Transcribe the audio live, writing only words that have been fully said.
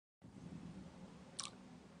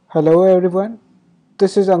Hello everyone,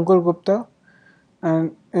 this is Ankur Gupta,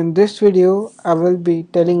 and in this video I will be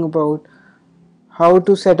telling about how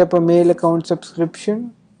to set up a mail account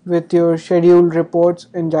subscription with your scheduled reports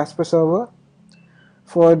in Jasper Server.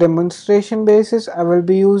 For demonstration basis I will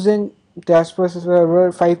be using Jasper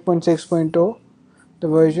Server 5.6.0, the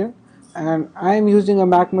version, and I am using a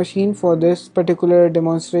Mac machine for this particular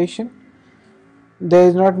demonstration. There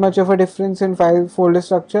is not much of a difference in file folder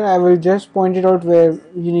structure. I will just point it out where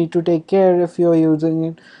you need to take care if you are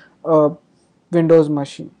using a Windows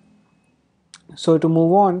machine. So to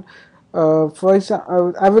move on, for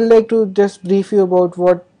example, I would like to just brief you about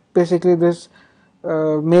what basically this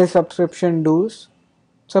mail subscription does.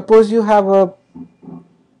 Suppose you have a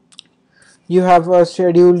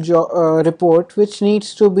scheduled report which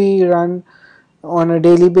needs to be run on a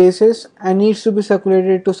daily basis and needs to be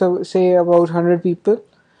circulated to say about 100 people.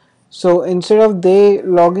 So instead of they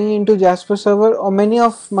logging into Jasper server, or many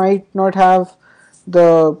of might not have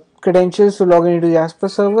the credentials to log into Jasper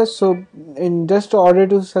server, so in just order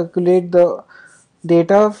to circulate the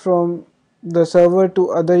data from the server to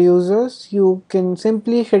other users, you can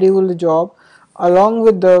simply schedule the job along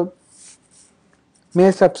with the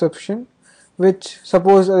mail subscription, which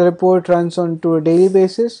suppose a report runs on to a daily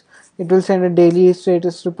basis, it will send a daily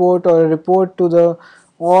status report or a report to the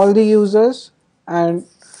all the users, and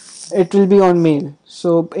it will be on mail.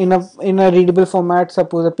 So in a readable format,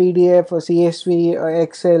 suppose a PDF, a CSV, or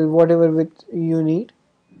Excel, whatever which you need.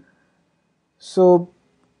 So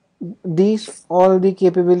these all the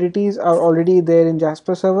capabilities are already there in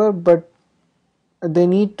Jasper server, but they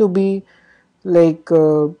need to be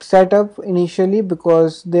set up initially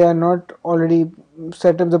because they are not already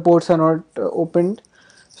set up, the ports are not opened.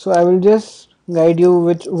 So I will just guide you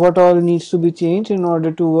which what all needs to be changed in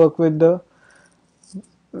order to work with the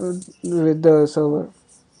server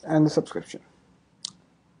and the subscription.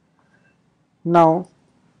 Now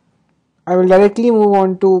I will directly move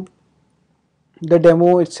on to the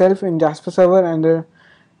demo itself in Jasper server, and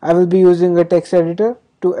I will be using a text editor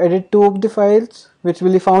to edit two of the files which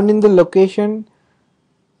will be found in the location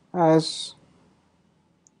as.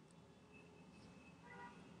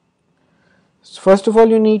 First of all,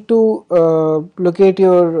 you need to locate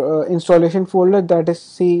your installation folder, that is,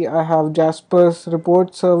 see, I have Jasper's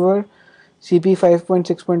report server CP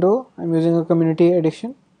 5.6.0. I'm using a community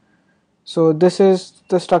edition. So this is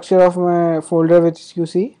the structure of my folder which you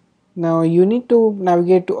see. Now you need to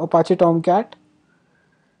navigate to Apache Tomcat,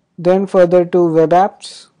 then further to web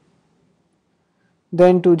apps,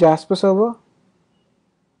 then to Jasper server,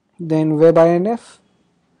 then webinf,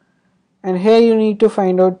 and here you need to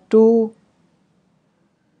find out two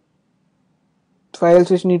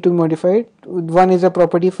files which need to be modified. One is a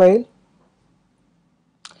property file,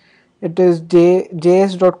 it is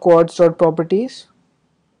js.quads.properties,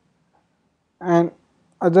 and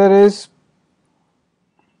other is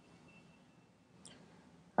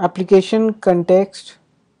application context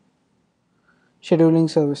scheduling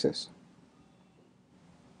services.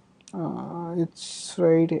 It's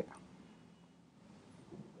right here.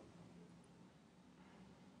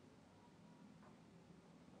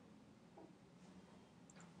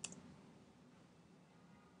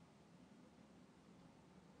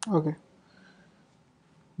 Okay,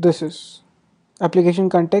 this is application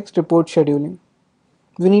context report scheduling.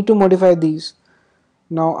 We need to modify these.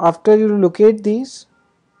 Now after you locate these,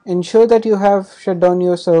 ensure that you have shut down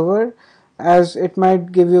your server, as it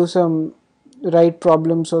might give you some write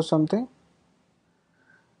problems or something,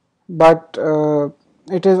 but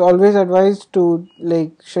it is always advised to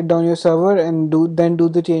shut down your server and do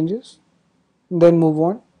the changes, then move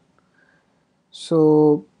on.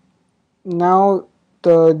 So now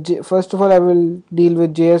first of all I will deal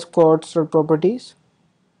with JS quotes or properties.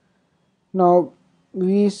 Now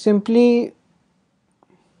we simply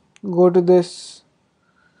go to this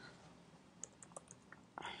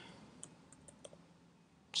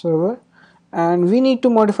server and we need to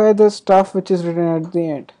modify the stuff which is written at the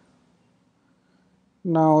end.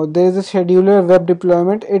 Now there is a scheduler web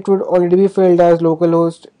deployment, it would already be filled as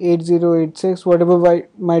localhost 8086, whatever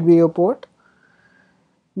might be your port.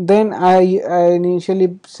 Then I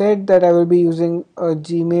initially said that I will be using a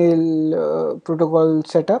Gmail protocol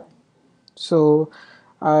setup. So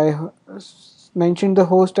I mentioned the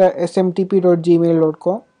host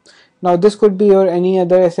smtp.gmail.com. Now this could be your any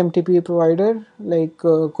other SMTP provider,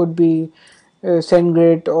 could be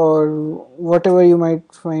SendGrid or whatever you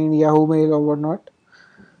might find, Yahoo Mail or whatnot.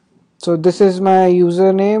 So this is my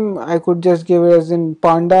username. I could just give it as in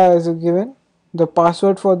Panda as a given, the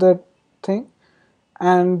password for that thing,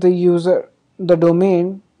 and the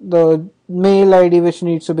domain, the mail ID which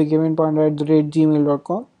needs to be given,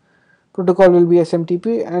 panda@gmail.com. protocol will be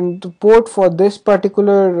SMTP, and the port for this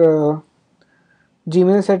particular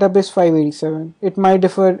Gmail setup is 587. It might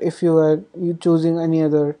differ if you choosing any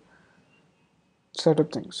other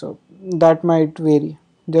setup thing, so that might vary.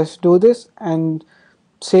 Just do this and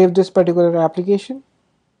save this particular application,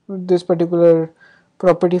 this particular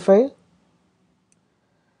property file.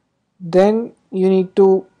 Then you need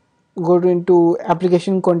to go into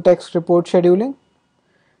application context report scheduling.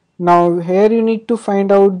 Now here you need to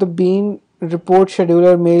find out the bean report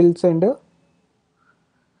scheduler mail sender,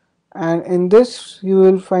 and in this you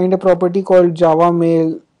will find a property called Java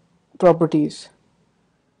mail properties,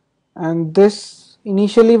 and this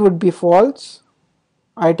initially would be false.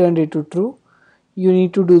 I turned it to true. You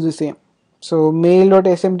need to do the same. So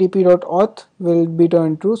mail.smtp.auth will be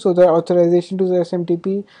turned true, so the authorization to the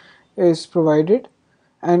SMTP is provided.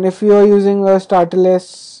 And if you are using a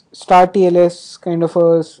StarTLS kind of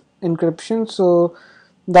a encryption, so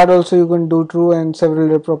that also you can do true, and several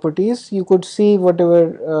other properties. You could see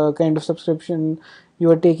whatever kind of subscription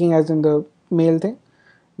you are taking as in the mail thing.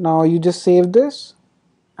 Now you just save this,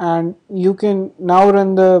 and you can now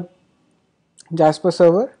run the Jasper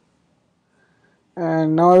server.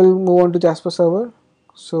 And now I will move on to Jasper server.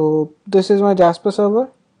 So this is my Jasper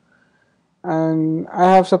server, and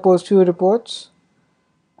I have suppose few reports,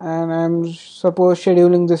 and I'm suppose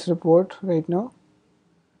scheduling this report right now.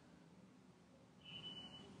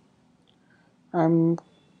 I'm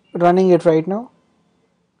running it right now.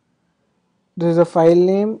 This is a file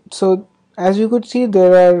name. So as you could see,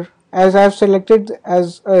 there are, as I've selected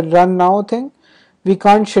as a run now thing, we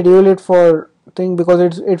can't schedule it for thing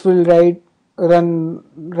because it will run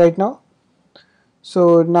right now.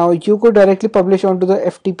 So now you could directly publish onto the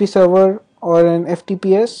FTP server or an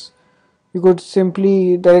FTPS. You could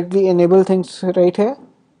simply directly enable things right here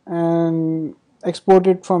and export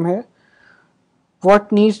it from here.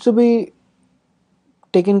 What needs to be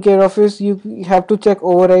taken care of is you have to check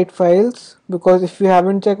overwrite files, because if you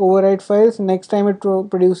haven't checked overwrite files, next time it will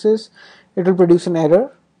produce an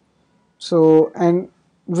error. So, and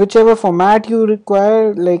whichever format you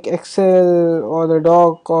require, like Excel or the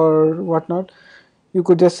doc or whatnot, you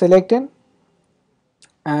could just select in.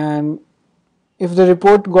 And if the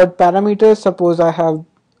report got parameters, suppose I have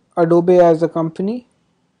Adobe as a company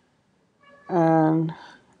and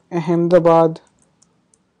Ahmedabad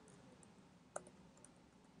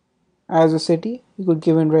as a city, you could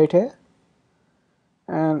give in right here,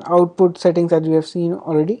 and output settings that we have seen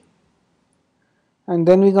already. And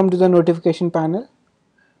then we come to the notification panel.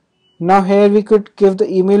 Now here we could give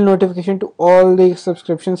the email notification to all the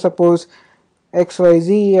subscriptions, suppose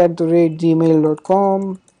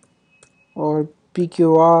xyz@gmail.com or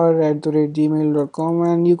pqr@gmail.com,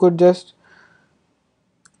 and you could just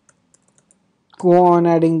go on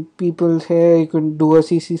adding people here. You could do a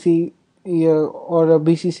CCC or a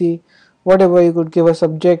BCC, whatever. You could give a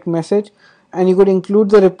subject message, and you could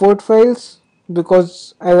include the report files,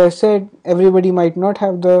 because as I said, everybody might not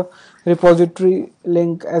have the repository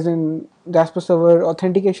link as in Jasper server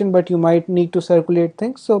authentication, but you might need to circulate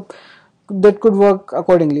things, so that could work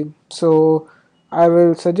accordingly. So I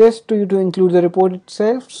will suggest to you to include the report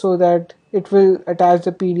itself, so that it will attach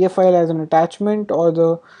the PDF file as an attachment, or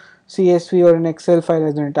the CSV or an Excel file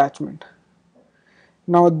as an attachment.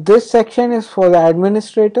 Now this section is for the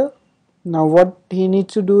administrator. Now what he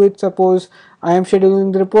needs to do is, suppose I am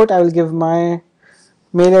scheduling the report, I will give my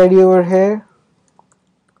mail ID over here,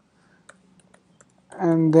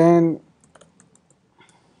 and then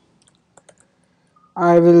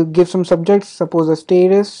I will give some subjects, suppose a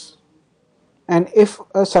status, and if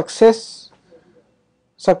a success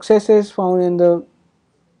is found in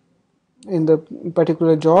the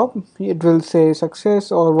particular job, it will say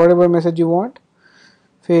success or whatever message you want,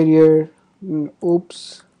 failure,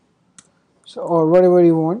 oops, so, or whatever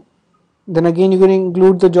you want. Then again you can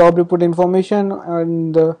include the job report information,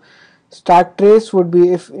 and the stack trace would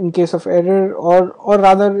be if in case of error, or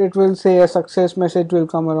rather it will say a success message will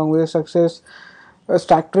come along with a success, a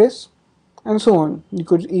stack trace, and so on. You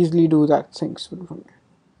could easily do that things from here.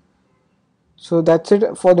 So that's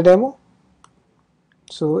it for the demo.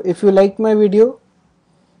 So if you like my video,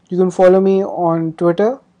 you can follow me on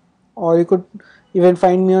Twitter, or you could even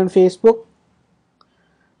find me on Facebook,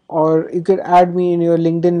 or you could add me in your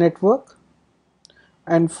LinkedIn network.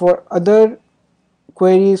 And for other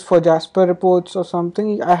queries for Jasper reports or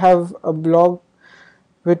something, I have a blog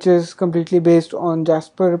which is completely based on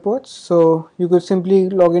Jasper reports. So you could simply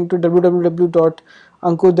log into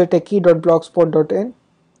www.ankurthetechie.blogspot.in,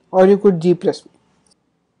 or you could G+ me.